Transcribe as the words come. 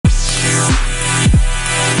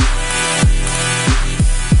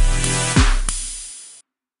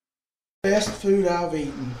food I've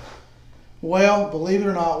eaten. Well, believe it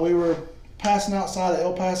or not, we were passing outside of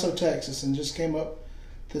El Paso, Texas, and just came up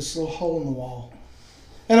this little hole in the wall.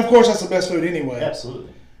 And of course, that's the best food anyway.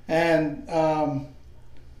 Absolutely. And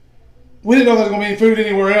we didn't know there was going to be any food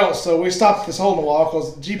anywhere else, so we stopped at this hole in the wall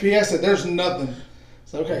because GPS said there's nothing.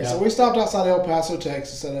 So, okay, so we stopped outside El Paso,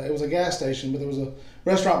 Texas, and it was a gas station, but there was a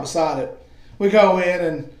restaurant beside it. We go in,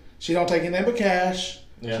 and she don't take anything but cash.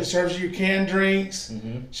 Yeah. She serves you canned drinks.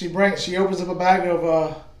 Mm-hmm. She opens up a bag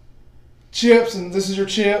of chips, and this is your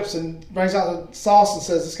chips, and brings out the sauce and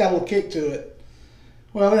says it's got a little kick to it.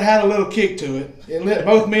 Well, it had a little kick to it. It lit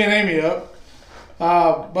both me and Amy up.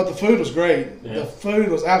 But the food was great. Yeah. The food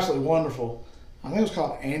was absolutely wonderful. I think it was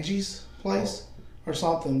called Angie's Place or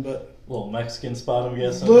something, but little Mexican spot, I'm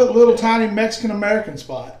guessing. Little tiny Mexican-American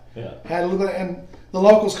spot. Yeah. Had a little bit, and the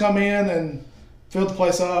locals come in and filled the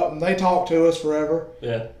place up, and they talked to us forever.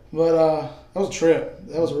 Yeah. But that was a trip.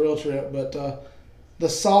 That was a real trip. But the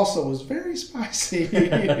salsa was very spicy.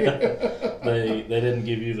 They didn't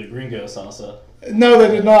give you the gringo salsa. No, they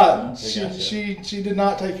did not. She did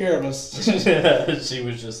not take care of us. She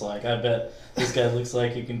was just like, I bet this guy looks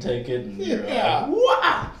like he can take it. And you're like,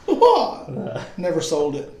 wow. Never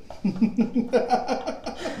sold it.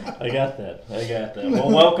 I got that. Well,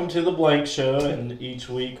 welcome to the Blank Show, and each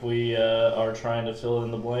week we are trying to fill in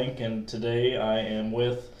the blank, and today I am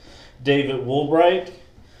with David Woolbright.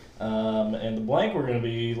 And the blank we're going to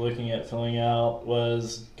be looking at filling out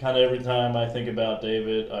was kind of every time I think about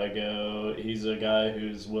David, I go, he's a guy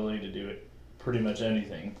who's willing to do it pretty much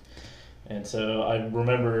anything. And so I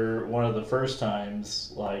remember one of the first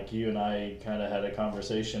times, like, you and I kind of had a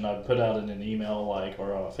conversation. I put out in an email,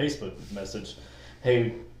 or on a Facebook message,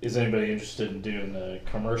 hey, is anybody interested in doing a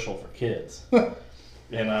commercial for kids?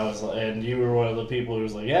 And you were one of the people who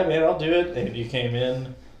was like, yeah, man, I'll do it. And you came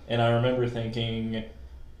in, and I remember thinking,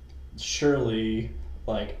 surely,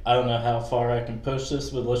 I don't know how far I can push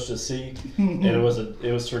this, but let's just see. And it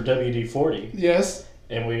was for WD-40. Yes.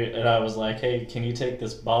 And I was like, hey, can you take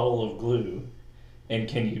this bottle of glue and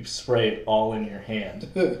can you spray it all in your hand?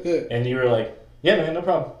 And you were like, yeah, man, no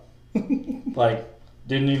problem.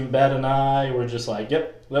 Didn't even bat an eye. We're just like,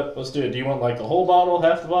 yep, let's do it. Do you want the whole bottle,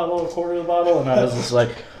 half the bottle, a quarter of the bottle? And I was just like,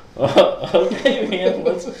 okay, man,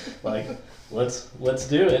 let's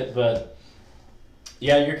do it. But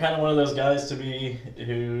yeah, you're kind of one of those guys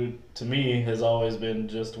who to me has always been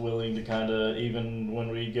just willing to kind of, even when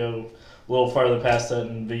we go a little farther past that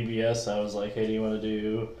in VBS, I was like, hey, do you want to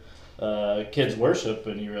do kids worship?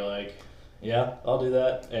 And you were like, yeah, I'll do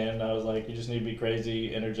that. And I was like, you just need to be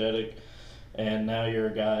crazy, energetic. And now you're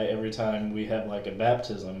a guy, every time we have a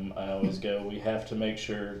baptism, I always go, we have to make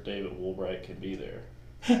sure David Woolbright can be there.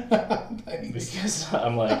 Because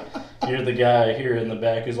I'm like, you're the guy here in the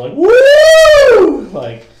back who's like, woo!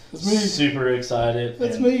 That's me. Super excited.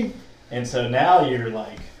 That's me. And so now you're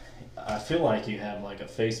I feel like you have a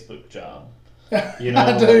Facebook job. You know,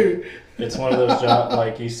 I do. It's one of those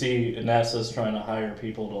jobs, you see NASA's trying to hire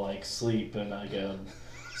people to sleep, and I go,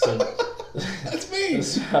 so that's me.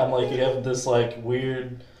 I'm like, you have this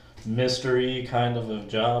weird mystery kind of a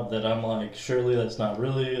job that I'm like, surely that's not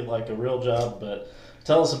really a real job. But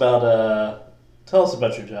tell us about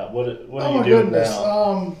your job. What are you doing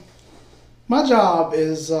now? My job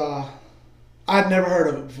is I'd never heard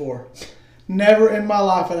of it before. Never in my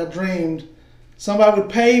life had I dreamed somebody would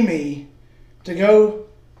pay me to go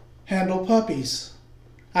handle puppies.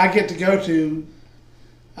 I get to go to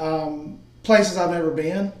places I've never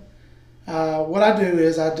been. What I do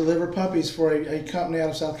is I deliver puppies for a company out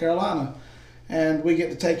of South Carolina. And we get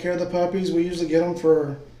to take care of the puppies. We usually get them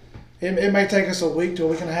for, it may take us a week to a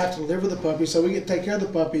week and a half to deliver the puppies. So we get to take care of the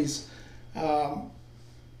puppies all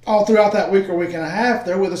throughout that week or week and a half.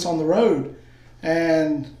 They're with us on the road.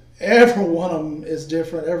 And every one of them is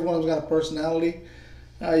different. Every one of them's got a personality.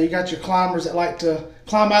 You got your climbers that like to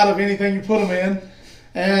climb out of anything you put them in.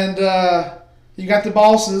 And you got the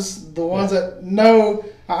bosses, the ones that know.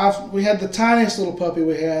 We had the tiniest little puppy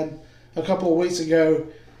we had a couple of weeks ago.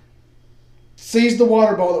 Sees the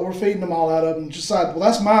water bowl that we're feeding them all out of and decides, well,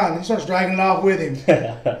 that's mine. He starts dragging it off with him.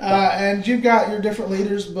 And you've got your different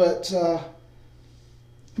leaders, but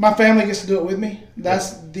my family gets to do it with me.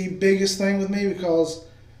 That's the biggest thing with me, because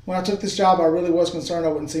when I took this job, I really was concerned I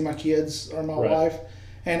wouldn't see my kids or my wife.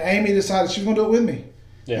 And Amy decided she was going to do it with me.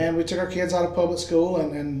 Yeah. And we took our kids out of public school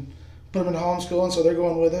and put them into homeschool, and so they're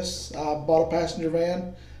going with us. I bought a passenger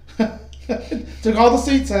van, took all the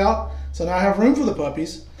seats out, so now I have room for the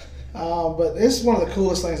puppies. But it's one of the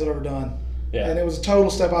coolest things I've ever done. Yeah. And it was a total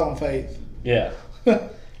step out on faith. Yeah.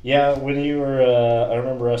 Yeah, when you were, I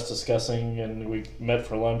remember us discussing, and we met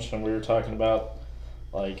for lunch, and we were talking about,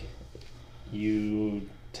 you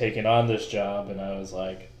taking on this job, and I was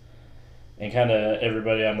like, and kind of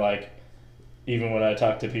everybody, I'm like, even when I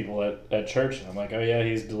talk to people at church, I'm like, oh yeah,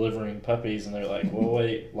 he's delivering puppies, and they're like, well,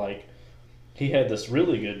 wait, like, he had this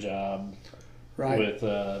really good job with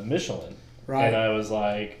Michelin. Right. And I was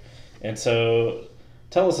like, and so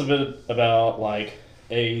tell us a bit about, like,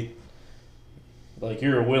 you're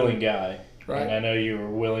a willing guy. Right. And I know you were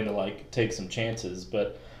willing to, like, take some chances,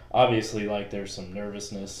 but obviously, like, there's some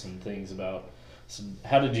nervousness and things about, so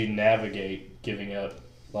how did you navigate giving up,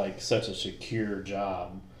 like, such a secure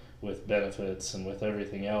job with benefits and with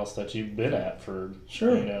everything else that you've been at for,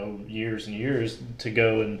 years and years, to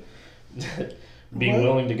go and be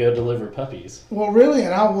willing to go deliver puppies? Well, really,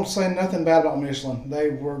 and I will say nothing bad about Michelin. They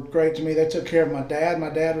were great to me. They took care of my dad. My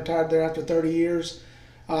dad retired there after 30 years.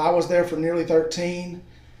 I was there for nearly 13.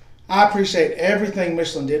 I appreciate everything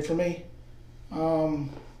Michelin did for me.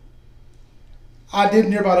 I did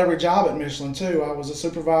near about every job at Michelin, too. I was a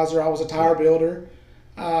supervisor. I was a tire builder,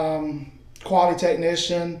 quality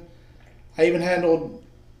technician. I even handled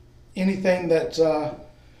anything that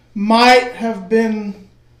might have been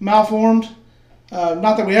malformed.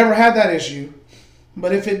 Not that we ever had that issue,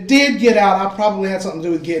 but if it did get out, I probably had something to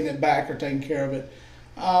do with getting it back or taking care of it.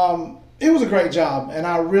 It was a great job, and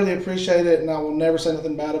I really appreciate it, and I will never say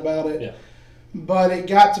nothing bad about it. Yeah. But it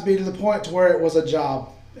got to be to the point to where it was a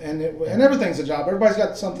job, and everything's a job. Everybody's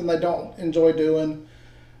got something they don't enjoy doing,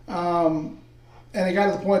 and it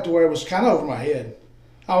got to the point to where it was kind of over my head.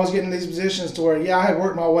 I was getting these positions to where, I had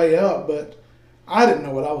worked my way up, but I didn't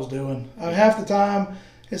know what I was doing. Half the time,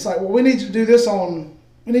 it's like, well, we need you to do this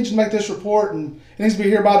we need you to make this report, and it needs to be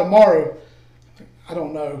here by tomorrow. I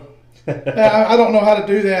don't know. I don't know how to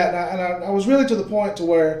do that. And I was really to the point to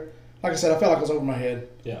where, like I said, I felt like I was over my head.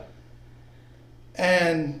 Yeah.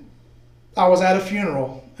 And I was at a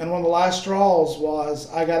funeral, and one of the last straws was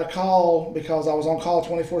I got a call, because I was on call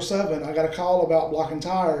 24/7. I got a call about blocking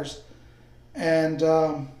tires. And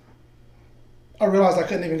I realized I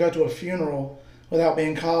couldn't even go to a funeral without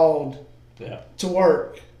being called to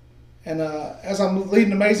work. And as I'm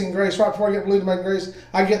leading Amazing Grace, right before I get to leading Amazing Grace,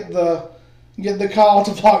 I get the call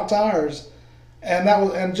to block tires.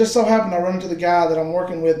 And just so happened I run into the guy that I'm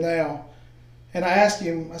working with now. And I asked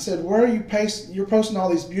him, I said, where are you you're posting all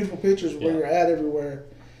these beautiful pictures where you're at everywhere.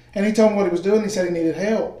 And he told me what he was doing. He said he needed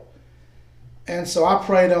help. And so I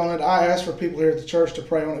prayed on it. I asked for people here at the church to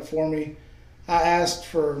pray on it for me. I asked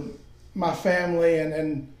for my family,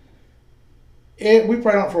 and we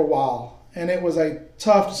prayed on it for a while. And it was it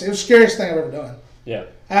was the scariest thing I've ever done. Yeah.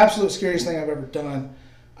 Absolute scariest thing I've ever done.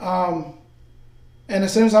 And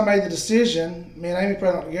as soon as I made the decision, me and Amy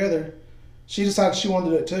prayed on it together, she decided she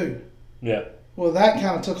wanted to do it too. Yeah. Well, that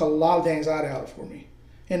kind of took a lot of the anxiety out of it for me.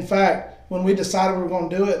 In fact, when we decided we were going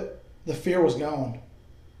to do it, the fear was gone.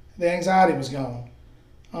 The anxiety was gone.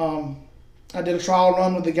 I did a trial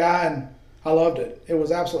run with the guy, and I loved it. It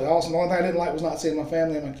was absolutely awesome. The only thing I didn't like was not seeing my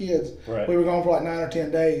family and my kids. Right. We were gone for like 9 or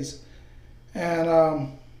 10 days. And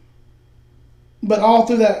but all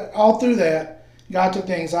through that, God took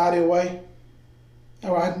the anxiety away.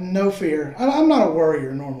 I had no fear. I'm not a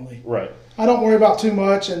worrier normally. Right. I don't worry about too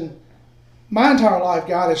much, and my entire life,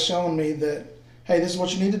 God has shown me that, hey, this is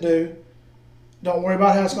what you need to do. Don't worry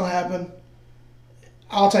about how it's going to happen.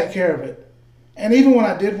 I'll take care of it. And even when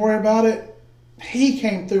I did worry about it, He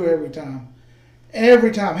came through every time.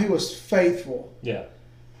 Every time He was faithful. Yeah.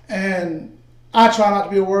 And I try not to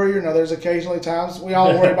be a worrier. Now, there's occasionally times we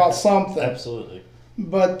all worry about something. Absolutely.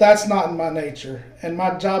 But that's not in my nature. And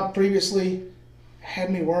my job previously had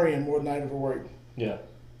me worrying more than I ever worried. Yeah.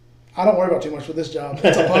 I don't worry about too much with this job.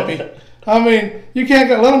 It's a puppy. I mean, you can't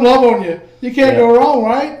let them love on you. You can't go wrong,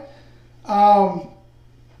 right?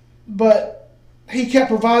 But He kept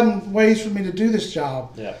providing ways for me to do this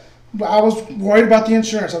job. Yeah. But I was worried about the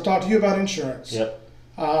insurance. I've talked to you about insurance. Yep.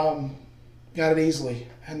 Got it easily.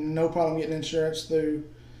 Had no problem getting insurance through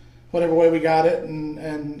whatever way we got it,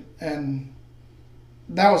 and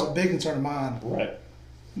that was a big concern of mine. Right.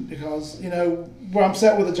 Because, where I'm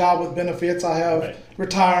set with a job with benefits, I have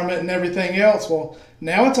retirement and everything else. Well,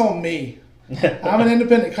 now it's on me. I'm an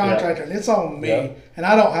independent contractor, and it's on me. And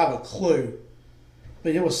I don't have a clue.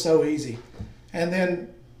 But it was so easy. And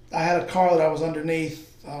then I had a car that I was underneath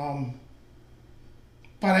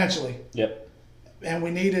financially. Yep. And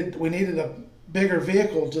we needed a bigger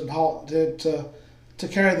vehicle to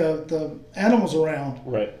carry the animals around.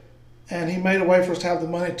 Right. And He made a way for us to have the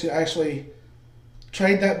money to actually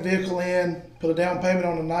trade that vehicle in, put a down payment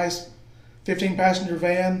on a nice 15-passenger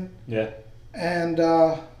van. Yeah. And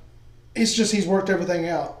it's just He's worked everything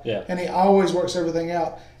out. Yeah. And He always works everything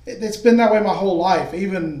out. It's been that way my whole life.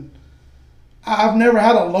 Even I've never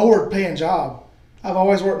had a lower paying job. I've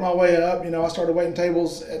always worked my way up. I started waiting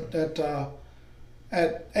tables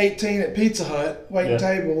at 18 at Pizza Hut, waiting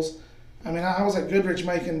tables. I mean, I was at Goodrich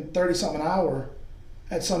making 30-something an hour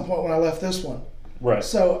at some point when I left this one. Right.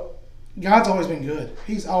 So God's always been good.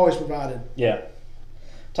 He's always provided. Yeah.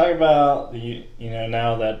 Talk about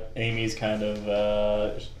now that Amy's kind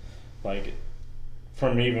of like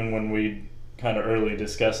from even when we kind of early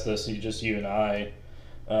discussed this, you and I,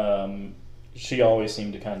 she always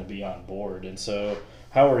seemed to kind of be on board. And so,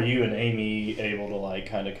 how are you and Amy able to like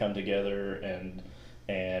kind of come together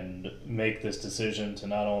and make this decision to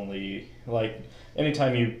not only like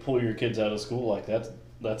anytime you pull your kids out of school like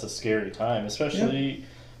that's a scary time, especially. Yeah.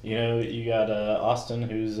 You got Austin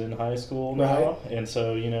who's in high school now, right. And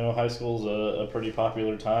so high school's a pretty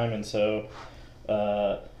popular time, and so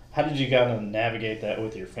how did you kind of navigate that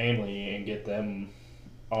with your family and get them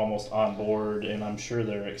almost on board? And I'm sure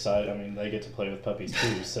they're excited. I mean, they get to play with puppies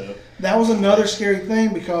too. So that was another scary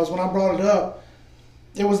thing because when I brought it up,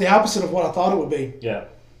 it was the opposite of what I thought it would be. Yeah.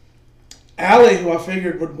 Allie, who I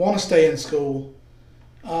figured would want to stay in school.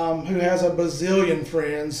 Who has a bazillion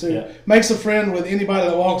friends, who makes a friend with anybody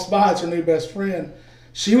that walks by. It's her new best friend.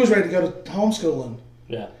 She was ready to go to homeschooling.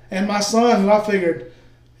 Yeah. And my son, who I figured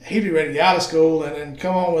he'd be ready to get out of school and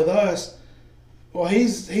come on with us, well,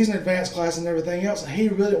 he's in advanced class and everything else, and he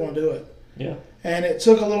really didn't want to do it. Yeah. And it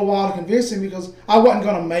took a little while to convince him because I wasn't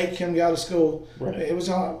going to make him get out of school. Right. It was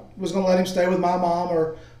going to let him stay with my mom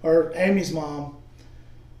or Amy's mom.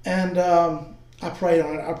 And I prayed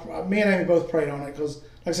on it. Me and Amy both prayed on it because,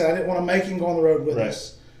 like I said, I didn't want to make him go on the road with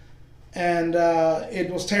us. And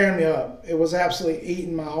it was tearing me up. It was absolutely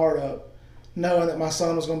eating my heart up, knowing that my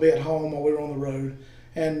son was going to be at home while we were on the road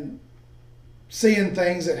and seeing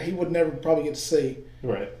things that he would never probably get to see.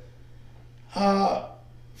 Right.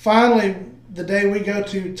 Finally, the day we go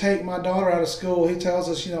to take my daughter out of school, he tells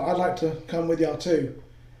us, I'd like to come with y'all too,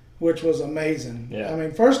 which was amazing. Yeah. I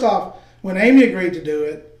mean, first off, when Amy agreed to do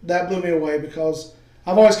it, that blew me away because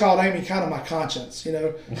I've always called Amy kind of my conscience, She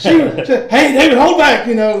said, hey, David, hold back,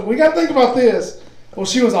 we got to think about this. Well,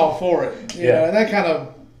 she was all for it, you know, and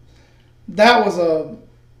that was a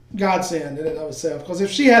godsend in and of itself. Because if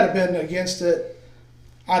she had been against it,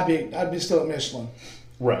 I'd be still at Michelin.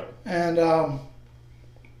 Right. And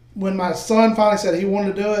when my son finally said he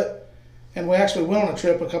wanted to do it, and we actually went on a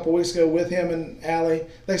trip a couple weeks ago with him and Allie.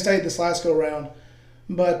 They stayed this last go round,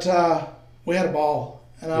 but we had a ball,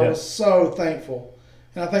 and I was so thankful.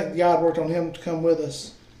 And I think God worked on him to come with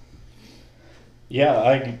us.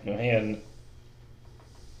 Yeah,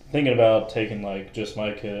 thinking about taking like just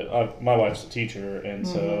my kid. My wife's a teacher, and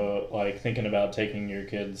so like thinking about taking your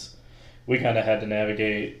kids, we kind of had to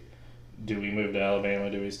navigate. Do we move to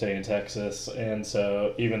Alabama? Do we stay in Texas? And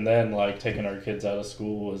so even then, like taking our kids out of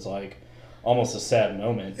school was like almost a sad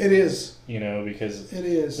moment. It is. Because it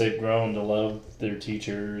is. They've grown to love their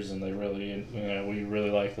teachers, and they really, we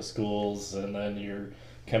really like the schools, and then you're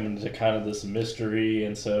coming to kind of this mystery,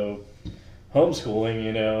 and so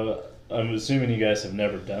homeschooling, I'm assuming you guys have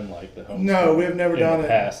never done like the homeschooling. No, we have never done it in the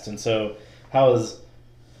past, and so how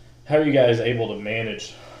are you guys able to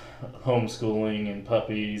manage homeschooling and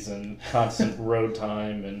puppies and constant road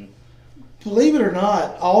time? And believe it or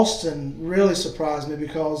not, Austin really surprised me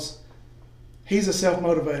because he's a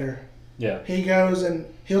self-motivator. Yeah. He goes and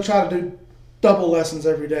he'll try to do double lessons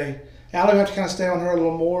every day. Allie will have to kind of stay on her a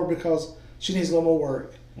little more because she needs a little more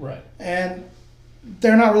work. Right. And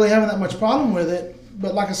they're not really having that much problem with it.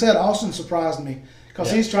 But like I said, Austin surprised me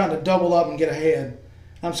because he's trying to double up and get ahead.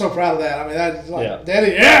 I'm so proud of that. I mean, that's like,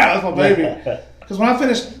 Daddy, that's my baby. Because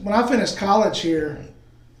when I finished college here,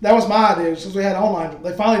 that was my idea. Since we had online,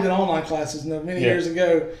 they finally did online classes many years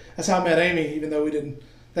ago. That's how I met Amy, even though they didn't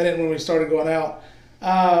when we started going out.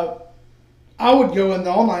 I would go in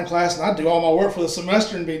the online class and I'd do all my work for the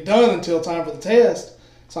semester and be done until time for the test.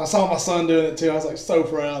 So I saw my son doing it too. I was like so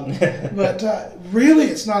proud. But really,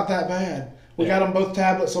 it's not that bad. We got them both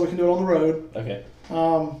tablets so we can do it on the road. Okay.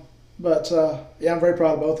 But I'm very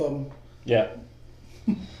proud of both of them. Yeah.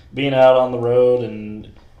 Being out on the road, and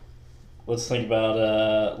let's think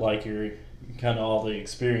about like your kind of all the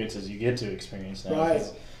experiences you get to experience now. Right.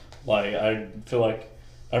 Like I feel like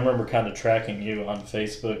I remember kind of tracking you on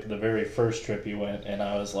Facebook the very first trip you went, and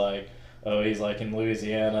I was like, oh, he's like in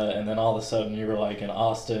Louisiana, and then all of a sudden you were like in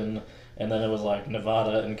Austin, and then it was like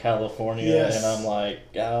Nevada and California, and I'm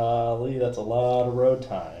like, golly, that's a lot of road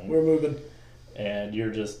time. We're moving. And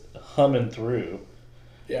you're just humming through.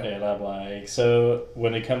 Yeah. And I'm like, so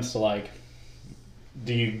when it comes to like,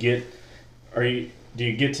 do you get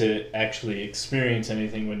to actually experience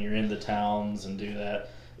anything when you're in the towns and do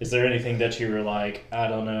that? Is there anything that you were like, I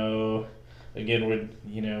don't know, again,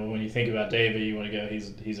 when you think about David, you want to go,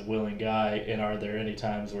 he's a willing guy. And are there any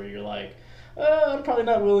times where you're like, I'm probably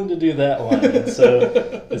not willing to do that one? And so,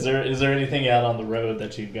 is there anything out on the road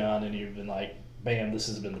that you've gone and you've been like, bam, this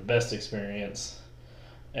has been the best experience?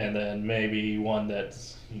 And then maybe one that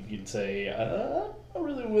you can say, I'm not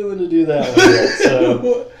really willing to do that one yet.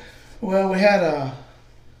 So, well, we had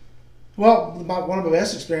one of my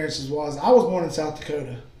best experiences was I was born in South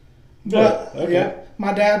Dakota. But okay. yeah,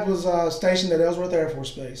 my dad was stationed at Ellsworth Air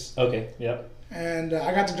Force Base. Okay, yep. And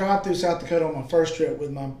I got to drive through South Dakota on my first trip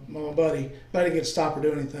with my buddy, but I didn't get to stop or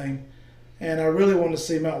do anything. And I really wanted to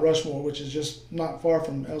see Mount Rushmore, which is just not far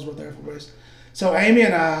from Ellsworth Air Force Base. So Amy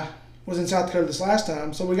and I was in South Dakota this last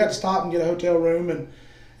time, so we got to stop and get a hotel room,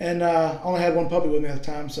 and only had one puppy with me at the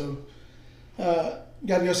time, so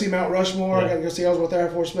got to go see Mount Rushmore. Yeah. Got to go see Ellsworth Air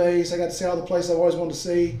Force Base. I got to see all the places I've always wanted to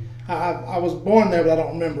see. I was born there, but I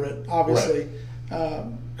don't remember it, obviously,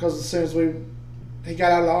 because as soon as he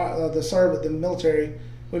got out of the service, the military,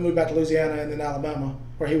 we moved back to Louisiana and then Alabama,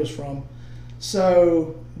 where he was from.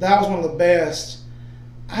 So that was one of the best.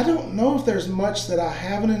 I don't know if there's much that I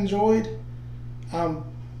haven't enjoyed.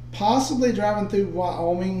 Possibly driving through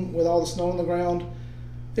Wyoming with all the snow on the ground.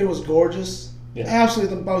 It was gorgeous. Yeah.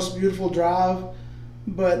 Absolutely the most beautiful drive,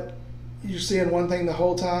 but you're seeing one thing the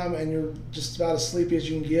whole time and you're just about as sleepy as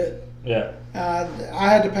you can get. Yeah. I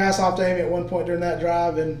had to pass off to Amy at one point during that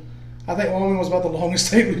drive, and I think Wyoming was about the longest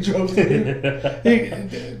state we drove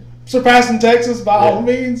through. Surpassing Texas by all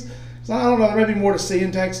means. So I don't know, there may be more to see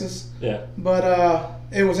in Texas. Yeah. But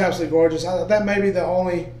it was absolutely gorgeous. That may be the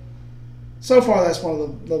only, so far that's one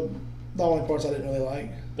of the only parts I didn't really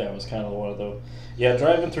like. That was kind of one of the,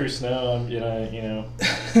 driving through snow,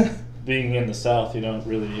 being in the South, you don't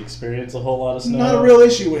really experience a whole lot of snow. Not a real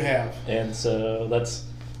issue we have. And so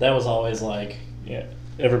that was always like,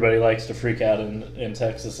 everybody likes to freak out in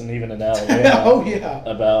Texas and even in Alabama. Oh, yeah.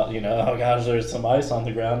 About, oh gosh, there's some ice on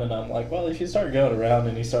the ground. And I'm like, well, if you start going around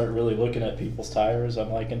and you start really looking at people's tires,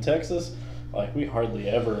 I'm like, in Texas, like, we hardly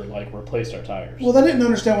ever, replaced our tires. Well, they didn't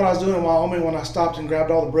understand what I was doing in Wyoming when I stopped and grabbed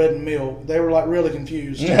all the bread and milk. They were, really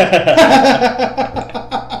confused.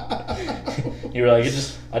 You were like,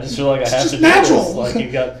 I just feel like I have to do natural. this. Like,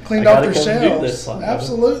 you've got cleaned off their shelves. Do this. Like,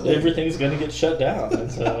 absolutely. Everything's going to get shut down.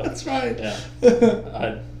 And so, that's right. Yeah.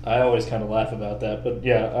 I always kind of laugh about that. But,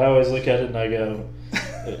 I always look at it and I go,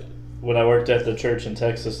 when I worked at the church in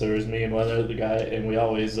Texas, there was me and one other guy, and we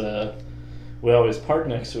always parked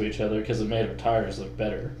next to each other because it made our tires look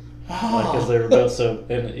better. Because they were both so,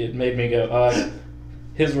 and it made me go,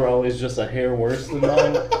 his were always just a hair worse than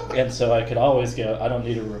mine, and so I could always go, I don't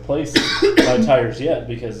need to replace my tires yet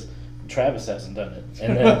because Travis hasn't done it.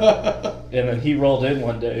 And then he rolled in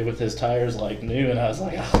one day with his tires new, and I was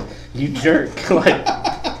like, you jerk.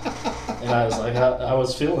 And I was like, I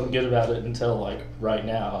was feeling good about it until right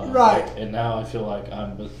now. Right. And now I feel like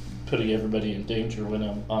I'm putting everybody in danger when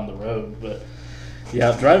I'm on the road. But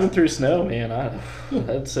driving through snow, man,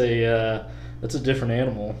 that's a different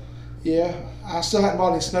animal. Yeah, I still haven't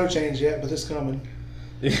bought any snow chains yet, but it's coming.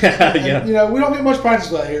 Yeah. We don't get much practice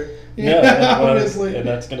with that here. Obviously. And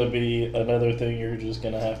that's going to be another thing you're just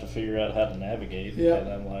going to have to figure out how to navigate. Yeah.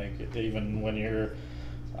 And I'm like, even when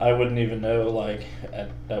I wouldn't even know,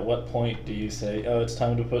 at what point do you say, oh, it's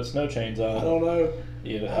time to put snow chains on? I don't know.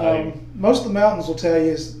 Most of the mountains will tell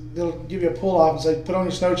you, they'll give you a pull off and say, put on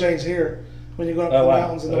your snow chains here when you go up the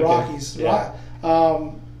mountains in the Rockies. Yeah.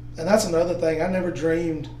 Right. And that's another thing. I never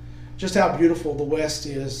dreamed just how beautiful the West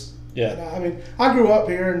is. Yeah. I grew up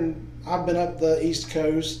here and I've been up the East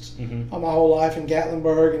Coast my whole life in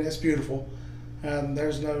Gatlinburg, and it's beautiful.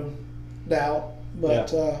 There's no doubt.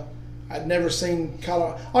 But I'd never seen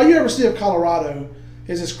Colorado. All you ever see of Colorado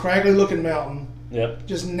is this craggy looking mountain. Yep.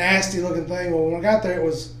 Just nasty looking thing. Well, when I got there, it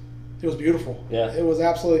was beautiful. Yeah. It was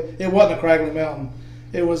absolutely. It wasn't a craggy mountain.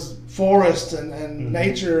 It was forest and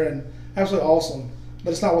nature and absolutely awesome. But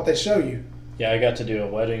it's not what they show you. Yeah, I got to do a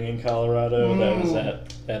wedding in Colorado that was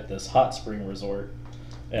at this hot spring resort,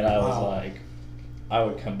 and I was like, I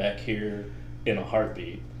would come back here in a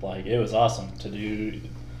heartbeat. It was awesome to do.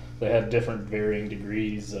 They had different varying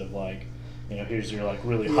degrees of here's your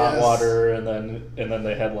really hot water, and then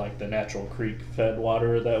they had the natural creek fed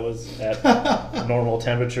water that was at normal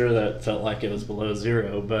temperature that felt like it was below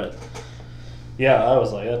zero. But I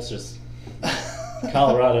was like, that's just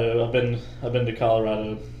Colorado. I've been to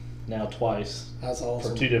Colorado now twice. That's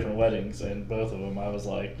awesome. For 2 different weddings, and both of them I was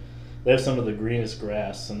like, they have some of the greenest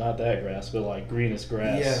grass, and not that grass, but greenest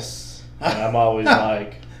grass. Yes. And I'm always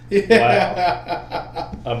like,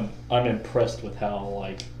 wow. I'm impressed with how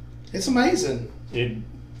it's amazing.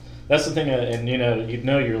 That's the thing, and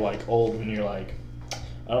you're old when you're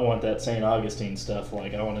I don't want that St. Augustine stuff.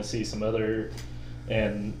 Like, I want to see some other,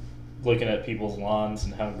 and looking at people's lawns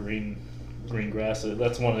and how green grass is.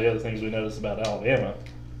 That's one of the other things we noticed about Alabama.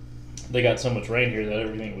 They got so much rain here that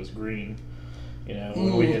everything was green. You know,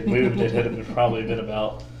 when we had moved, it had probably been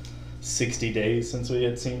about 60 days since we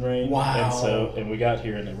had seen rain. Wow. And we got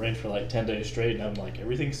here and it rained for like 10 days straight, and I'm like,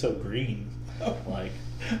 everything's so green. Like,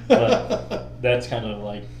 but that's kind of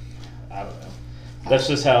like, I don't know. That's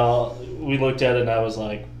just how we looked at it, and I was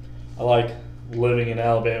like, I like living in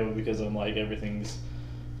Alabama because I'm like, everything's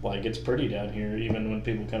like, it's pretty down here. Even when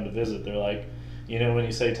people come to visit, they're like, you know, when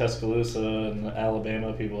you say Tuscaloosa and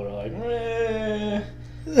Alabama, people are like, meh.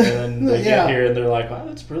 And then they get here and they're like, wow,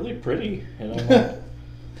 it's really pretty. And I'm like,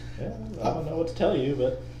 yeah, I don't know what to tell you,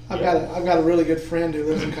 but I've got a really good friend who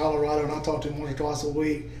lives in Colorado, and I talk to him once or twice a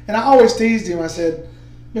week. And I always teased him. I said,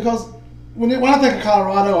 because when I think of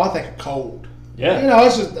Colorado, I think of cold. Yeah, you know,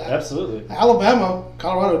 it's just absolutely Alabama,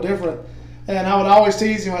 Colorado, different. And I would always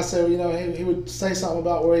tease him. I said, you know, he would say something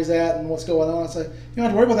about where he's at and what's going on. I say, you don't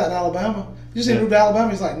have to worry about that in Alabama. You just need to move to Alabama.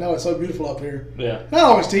 He's like, no, it's so beautiful up here. Yeah. And I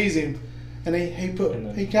always tease him, and he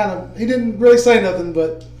didn't really say nothing,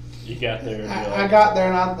 but you got there. I got there,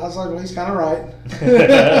 and I was like, well, he's kind of right.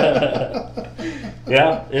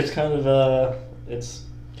 Yeah, it's kind of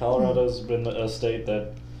Colorado's been a state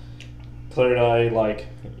that Claire and I, like,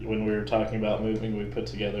 when we were talking about moving, we put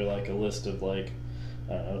together like a list of like,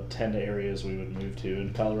 I don't know, 10 areas we would move to,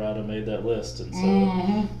 and Colorado made that list, and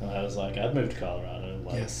so I was like, I'd move to Colorado.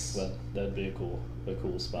 Like, yes, that'd be a cool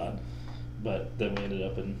spot. But then we ended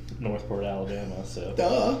up in Northport, Alabama. So,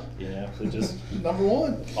 you know, it just number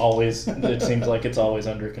one. Always, it seems like it's always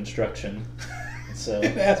under construction. So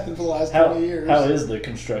it has been for the last 20 years. How is the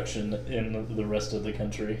construction in the rest of the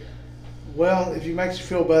country? Well, if it makes you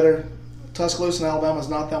feel better, Tuscaloosa, Alabama is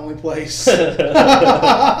not the only place.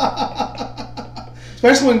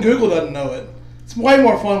 Especially when Google doesn't know it. It's way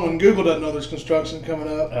more fun when Google doesn't know there's construction coming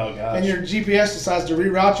up. Oh, gosh. And your GPS decides to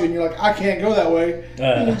reroute you, and you're like, I can't go that way.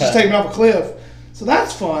 And you just take me off a cliff. So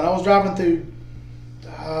that's fun. I was driving through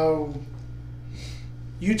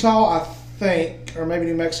Utah, I think, or maybe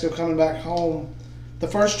New Mexico, coming back home the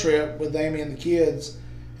first trip with Amy and the kids.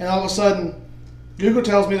 And all of a sudden, Google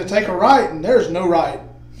tells me to take a right, and there's no right.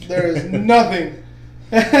 There is nothing.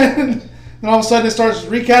 And then all of a sudden it starts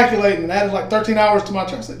recalculating and added like 13 hours to my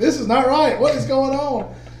trip. I was like, this is not right. What is going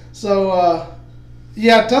on? So,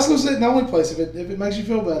 yeah, Tuscaloosa isn't the only place if it makes you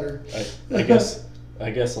feel better. I guess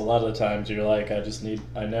a lot of the times you're like,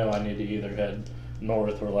 I know I need to either head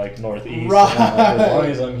north or like northeast. Right. Like, as long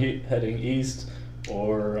as I'm heading east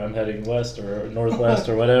or I'm heading west or northwest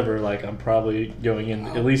or whatever, like I'm probably going in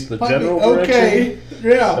at least the general direction. Okay,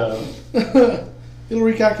 yeah. So. It'll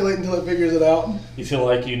recalculate until it figures it out. You feel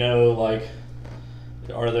like like,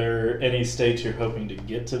 are there any states you're hoping to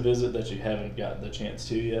get to visit that you haven't gotten the chance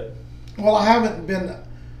to yet? Well, I haven't been.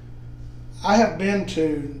 I have been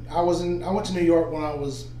to. I went to New York when I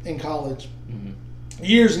was in college,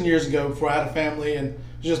 years and years ago, before I had a family and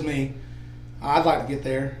just me. I'd like to get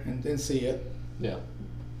there and see it. Yeah.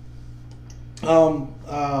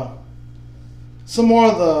 Some more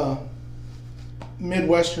of the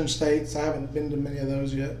Midwestern states. I haven't been to many of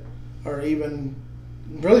those yet, or even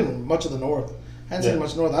really much of the North. I haven't seen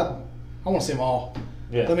much North. I want to see them all.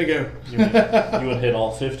 Yeah. Let me go. You would hit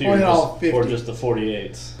all 50, or just the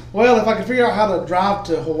 48s? Well, if I could figure out how to drive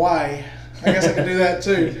to Hawaii, I guess I could do that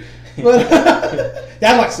too. But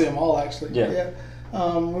yeah, I'd like to see them all actually. Yeah.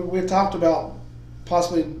 We talked about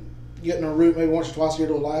possibly getting a route maybe once or twice a year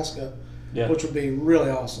to Alaska, which would be really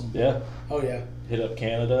awesome. Yeah. Oh yeah. Hit up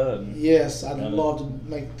Canada and. Yes, I'd love to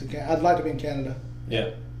make I'd like to be in Canada. Yeah.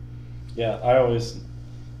 Yeah, I always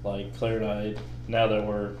like Claire and I. Now that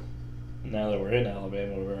we're in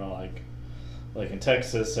Alabama, we're all like in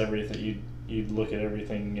Texas. Everything you'd look at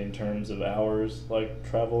everything in terms of hours, like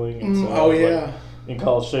traveling. And so like, in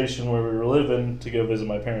College Station, where we were living, to go visit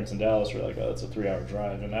my parents in Dallas, we're like, oh, that's a 3-hour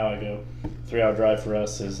drive. And now I go, 3-hour drive for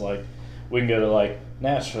us is like, we can go to like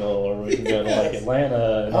Nashville, or we can go to like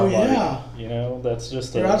Atlanta. And like, you know, that's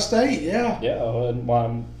just you're out of state, yeah. Yeah,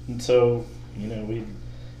 and so you know,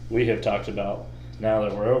 we have talked about, now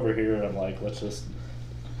that we're over here, I'm like, let's just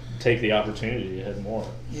take the opportunity to head more.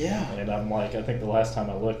 Yeah. And I'm like, I think the last time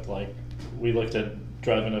I looked, like, we looked at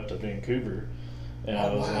driving up to Vancouver, and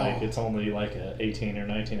I was like, it's only like a 18 or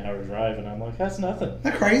 19-hour drive, and I'm like, that's nothing. Isn't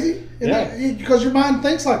that crazy? Because your mind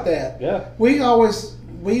thinks like that. Yeah. We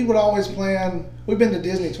would always plan. We've been to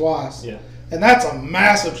Disney twice. Yeah. And that's a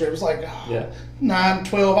massive trip. It's like 9,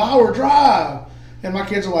 12-hour drive. And my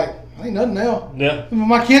kids are like, ain't nothing now. Yeah. And when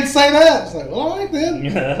my kids say that, it's like, well, all right then.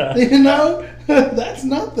 You know, that's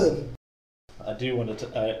nothing. I do want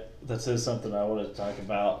to. This is something I wanted to talk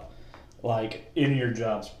about. Like in your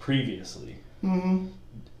jobs previously, Mm-hmm.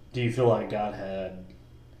 do you feel like God had,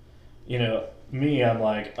 me? I'm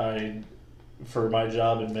like for my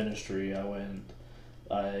job in ministry, I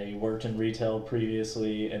worked in retail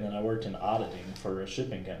previously, and then I worked in auditing for a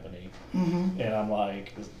shipping company. Mm-hmm. And I'm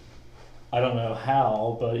like, I don't know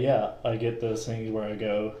how, but yeah, I get those things where I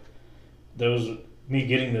go, me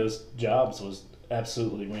getting those jobs was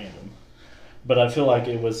absolutely random. But I feel like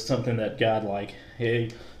it was something that God like,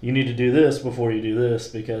 hey, you need to do this before you do this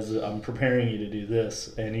because I'm preparing you to do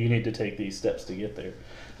this, and you need to take these steps to get there.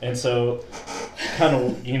 And so, kind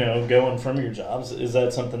of, going from your jobs, is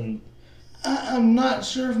that something? I'm not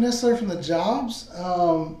sure if necessarily from the jobs.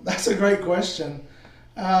 That's a great question.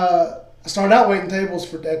 I started out waiting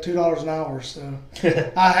tables at $2 an hour, so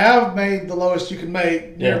I have made the lowest you can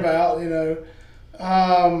make nearbout.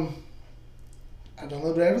 I've done a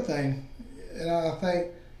little bit of everything, and I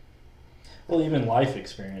think. Well, even life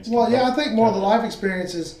experience. Well, yeah, I think more of the life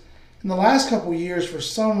experiences. In the last couple of years, for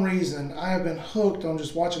some reason, I have been hooked on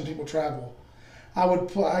just watching people travel. I would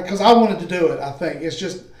because I wanted to do it. I think it's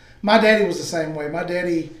just my daddy was the same way. My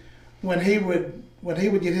daddy, when he would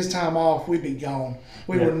get his time off, we'd be gone.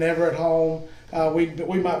 We were never at home.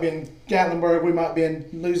 We might be in Gatlinburg, we might be in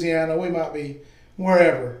Louisiana, we might be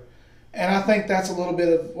wherever. And I think that's a little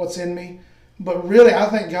bit of what's in me. But really, I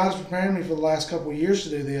think God's preparing me for the last couple of years to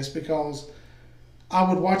do this because I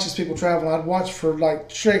would watch these people travel. I'd watch for like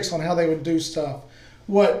tricks on how they would do stuff.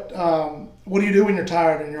 What do you do when you're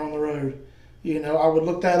tired and you're on the road? I would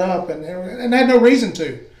look that up and I had no reason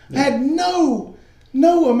to. I had no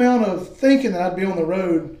amount of thinking that I'd be on the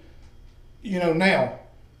road, now.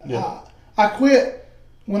 Yeah. I quit,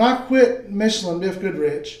 when I quit Michelin Biff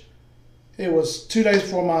Goodrich, it was 2 days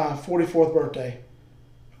before my 44th birthday,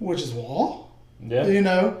 which is what?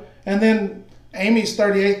 Yeah. And then Amy's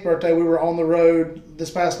 38th birthday, we were on the road this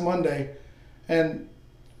past Monday and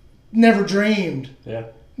never dreamed. Yeah.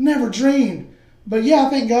 Never dreamed. But yeah, I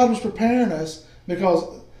think God was preparing us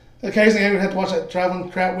because occasionally Amy would have to watch that traveling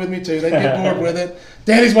crap with me too. They'd get bored with it.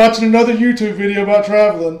 Daddy's watching another YouTube video about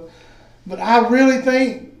traveling. But I really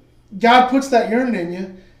think God puts that yearning in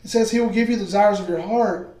you. It says He will give you the desires of your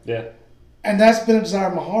heart. Yeah. And that's been a desire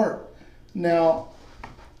of my heart. Now,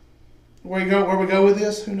 where we go with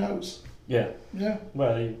this, who knows? Yeah. Yeah.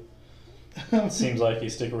 Well, it seems like you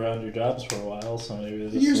stick around your jobs for a while, so maybe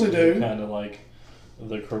this usually will be do. Kind of like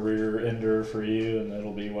the career ender for you, and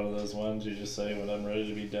it'll be one of those ones you just say when I'm ready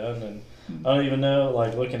to be done. And I don't even know,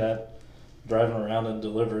 like looking at driving around and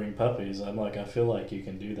delivering puppies, I'm like, I feel like you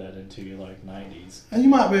can do that into your like 90s. And you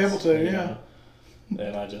might be able to, yeah.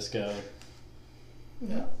 And I just go,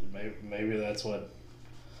 yeah. Maybe that's what,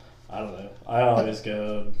 I don't know. I always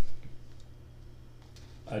go,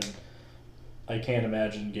 I can't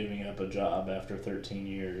imagine giving up a job after 13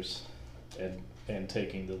 years and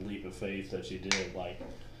taking the leap of faith that you did. Like,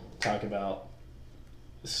 talk about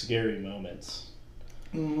scary moments.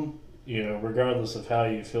 Mm-hmm. Regardless of how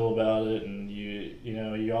you feel about it, and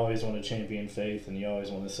you always want to champion faith, and you always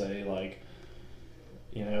want to say like,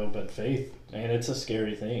 but faith, and it's a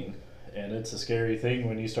scary thing, and it's a scary thing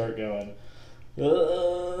when you start going,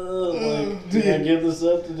 do I give this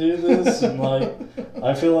up to do this? And like,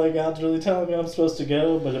 I feel like God's really telling me I'm supposed to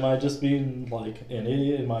go, but am I just being like an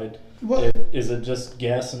idiot? Is it just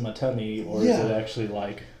gas in my tummy, or is it actually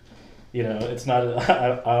like, it's not.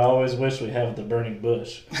 I always wish we have the burning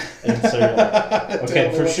bush, and so you're like,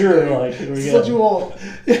 okay, for sure, like here we That's go. what you want.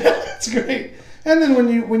 Yeah, that's great. And then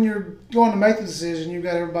when you're going to make the decision, you've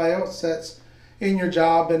got everybody else that's in your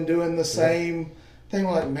job and doing the same thing.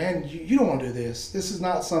 We're like, man, you don't want to do this. This is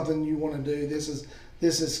not something you want to do. This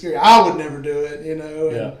is scary. I would never do it.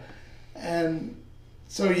 And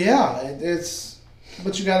so it's.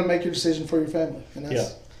 But you got to make your decision for your family, and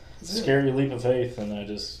that's scary leap of faith. And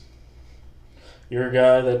you're a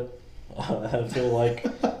guy that I feel like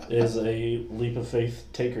is a leap of faith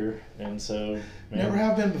taker, and so never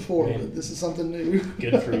have been before, but this is something new.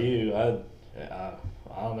 Good for you. I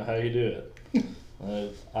don't know how you do it.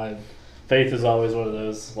 Faith is always one of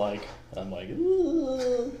those, like, I'm like,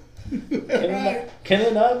 can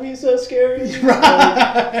it not be so scary?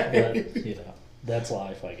 Right. But, that's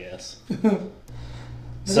life, I guess.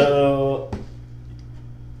 So,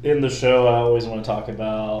 in the show, I always want to talk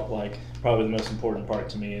about, like, probably the most important part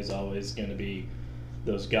to me is always going to be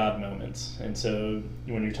those God moments. And so,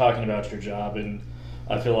 when you're talking about your job, and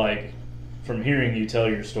I feel like from hearing you tell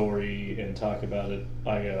your story and talk about it,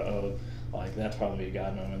 I go, oh, like, that's probably a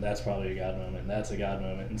God moment, that's probably a God moment, that's a God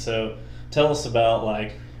moment. And so, tell us about,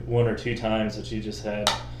 like, one or two times that you just had,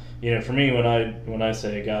 for me, when I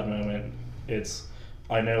say a God moment,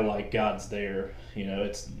 I know like God's there.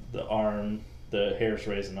 It's the arm, the hairs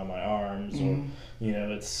raising on my arms, or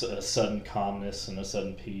it's a sudden calmness and a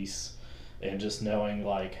sudden peace, and just knowing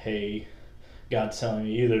like, hey, God's telling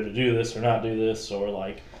me either to do this or not do this, or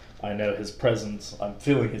like I know His presence. I'm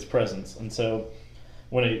feeling His presence, and so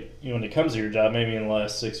when it comes to your job, maybe in the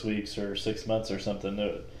last 6 weeks or 6 months or something,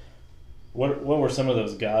 what were some of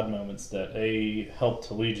those God moments that helped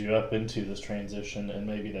to lead you up into this transition, and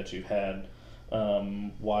maybe that you've had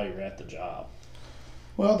while you're at the job?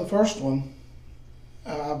 Well, the first one,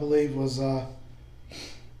 I believe, was at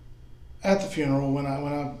the funeral when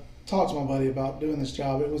I talked to my buddy about doing this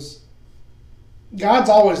job. It was God's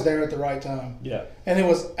always there at the right time. Yeah. And it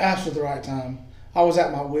was absolutely the right time. I was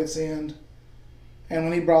at my wit's end, and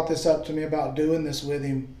when He brought this up to me about doing this with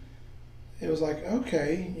Him, it was like,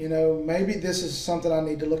 okay, maybe this is something I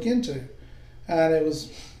need to look into. And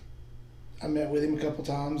I met with Him a couple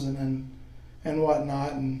times and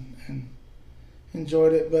whatnot, and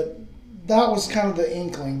enjoyed it. But that was kind of the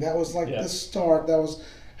inkling. That was like the start. That was,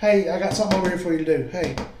 hey, I got something over here for you to do.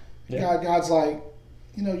 Hey, God's like,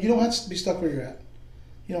 you don't have to be stuck where you're at.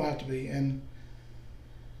 You don't have to be. And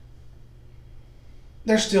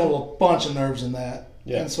there's still a bunch of nerves in that.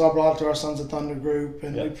 Yeah. And so I brought it to our Sons of Thunder group,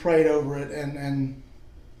 and we prayed over it. And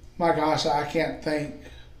my gosh, I can't thank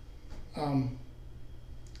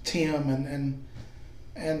Tim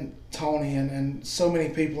and Tony and so many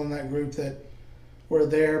people in that group that were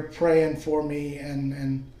there praying for me,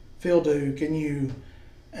 and Phil Duke and you.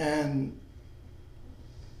 And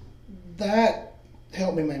that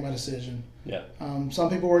helped me make my decision. Yeah. Some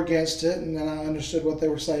people were against it, and then I understood what they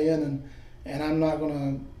were saying, and I'm not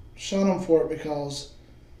going to shun them for it because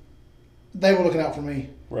they were looking out for me.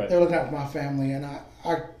 Right. They were looking out for my family, and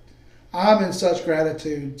I'm in such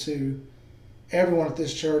gratitude to everyone at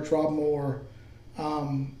this church, Rob Moore,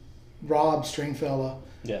 Rob Stringfella.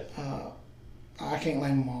 Yeah. I can't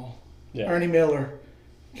name them all. Yeah. Ernie Miller.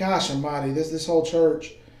 Gosh almighty, this whole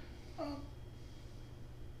church.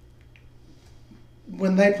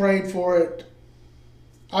 When they prayed for it,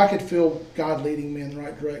 I could feel God leading me in the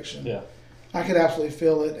right direction. Yeah. I could absolutely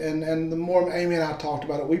feel it. And the more Amy and I talked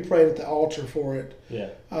about it, we prayed at the altar for it. Yeah.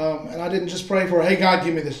 And I didn't just pray for, hey, God,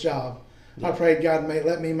 give me this job. Yeah. I prayed, God,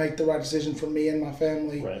 let me make the right decision for me and my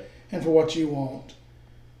family, right, and for what you want.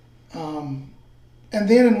 And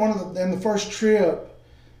then in the first trip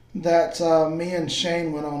that me and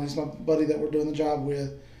Shane went on, he's my buddy that we're doing the job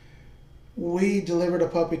with, we delivered a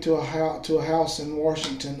puppy to a house in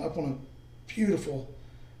Washington up on a beautiful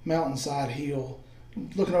mountainside hill,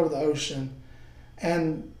 looking over the ocean.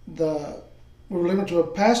 And we were delivering to a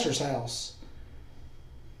pastor's house.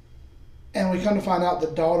 And we come to find out the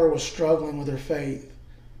daughter was struggling with her faith.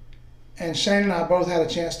 And Shane and I both had a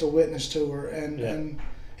chance to witness to her. And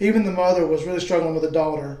even the mother was really struggling with the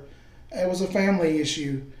daughter. It was a family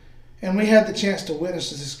issue. And we had the chance to witness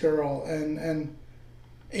to this girl. And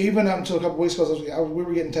even up until a couple of weeks ago, we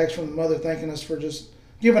were getting texts from the mother thanking us for just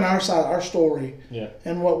giving our side, our story,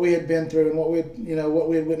 and what we had been through, and what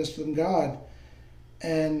we had witnessed from God.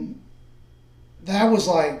 And that was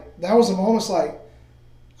a moment like,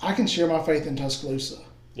 I can share my faith in Tuscaloosa.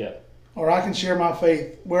 Yeah. Or I can share my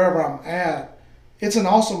faith wherever I'm at. It's an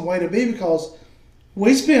awesome way to be because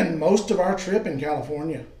we spend most of our trip in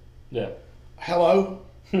California. Yeah. Hello?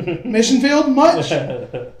 Mission field? Much?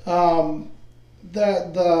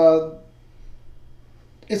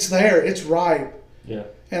 It's there. It's ripe. Yeah.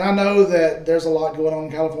 And I know that there's a lot going on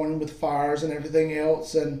in California with fires and everything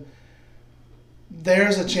else, and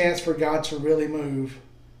there's a chance for God to really move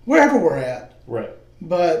wherever we're at. Right.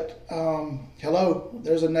 But hello,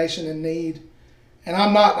 there's a nation in need, and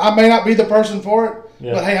I may not be the person for it,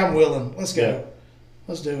 but hey, I'm willing. Let's go. Yeah.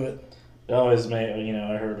 Let's do it. It always made,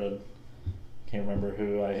 I heard can't remember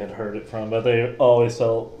who I had heard it from, but they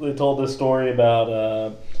told this story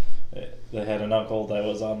about they had an uncle that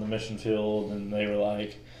was on the mission field, and they were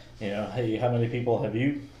like, hey, how many people have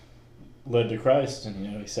you led to Christ?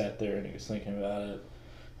 And he sat there and he was thinking about it,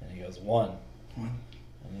 and he goes, one. And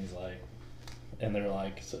he's like, and they're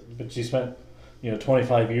like, but you spent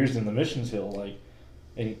 25 years in the mission field, like,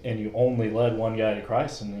 and you only led one guy to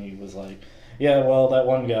Christ. And he was like, yeah, well, that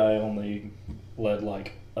one guy only led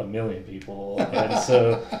like 1 million people. And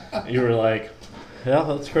so you were like, yeah,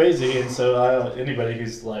 that's crazy. And so anybody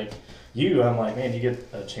who's like you, I'm like, man, you get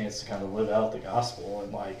a chance to kind of live out the gospel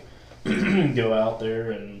and like go out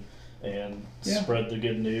there and spread the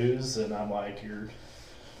good news. And I'm like, you're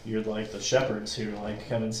like the shepherds who like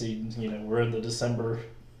come and see, we're in the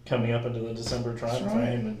coming up into the December time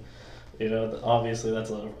frame, Obviously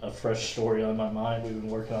that's a fresh story on my mind. We've been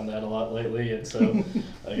working on that a lot lately, and so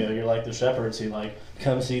you're like the shepherds who like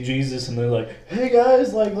come see Jesus, and they're like, "Hey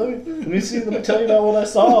guys, like let me tell you about what I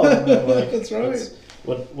saw." And I'm like, That's right.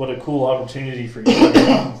 What a cool opportunity for you.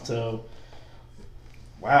 So,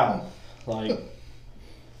 wow, like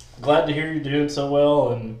glad to hear you're doing so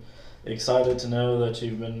well, and excited to know that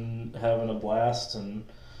you've been having a blast. And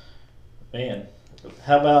man,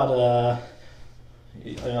 how about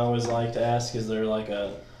I always like to ask, is there like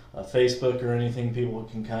a Facebook or anything people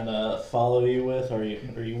can kind of follow you with? Are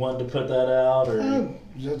you wanting to put that out, or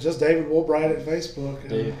just David Woolbright at Facebook?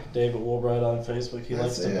 David Woolbright on Facebook. He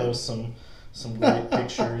likes to post some great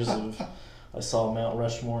pictures of. I saw Mount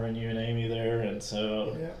Rushmore and you and Amy there, and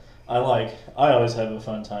so I always have a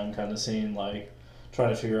fun time kind of seeing, like, trying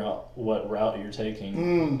to figure out what route you're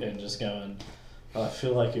taking and just going. I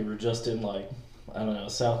feel like you were just in, like, I don't know,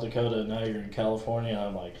 South Dakota, now you're in California.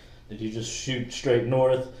 I'm like, did you just shoot straight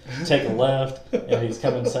north, take a left, and he's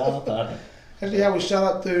coming south? Actually, we shot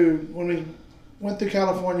up through, when we went through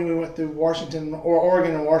California, we went through Washington, or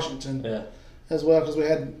Oregon and Washington as well, because we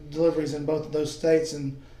had deliveries in both of those states,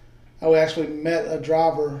 and we actually met a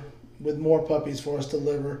driver with more puppies for us to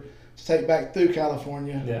deliver to take back through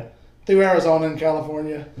California. Yeah. Through Arizona and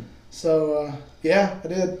California. So, I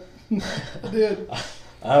did. I did.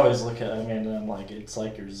 I always look at it, and I'm like, it's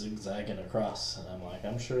like you're zigzagging across. And I'm like,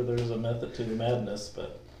 I'm sure there's a method to the madness,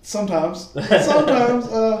 but... Sometimes. My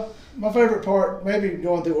favorite part, maybe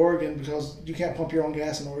going through Oregon, because you can't pump your own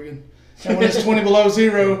gas in Oregon. And when it's 20 below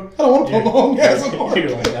zero, I don't want to pump my own gas in Oregon.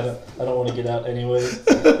 You're like, I don't want to get out anyways.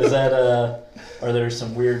 Is that, are there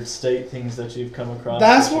some weird state things that you've come across?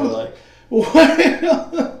 That's what like...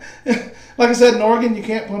 Like I said, in Oregon, you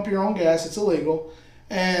can't pump your own gas. It's illegal.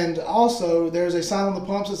 And also, there's a sign on the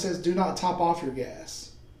pumps that says, "Do not top off your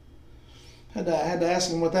gas." I had to ask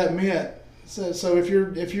him what that meant. So if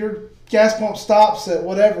your gas pump stops at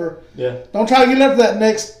whatever, don't try to get up to that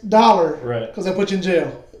next dollar, right? Because they put you in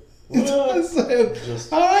jail. Well,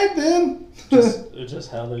 all right then.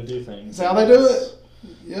 just how they do things. That's how they do it.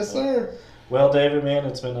 Yes, sir. Well, David, man,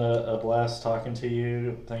 it's been a blast talking to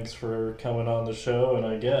you. Thanks for coming on the show, and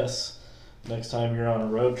I guess next time you're on a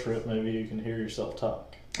road trip, maybe you can hear yourself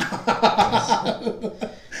talk.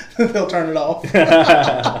 They'll turn it off.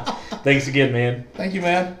 Thanks again, man. Thank you,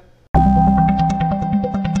 man.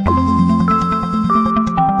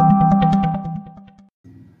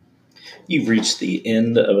 You've reached the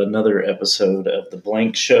end of another episode of The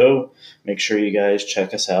Blank Show. Make sure you guys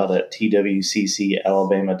check us out at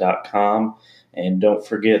twccalabama.com. And don't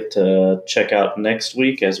forget to check out next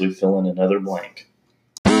week as we fill in another blank.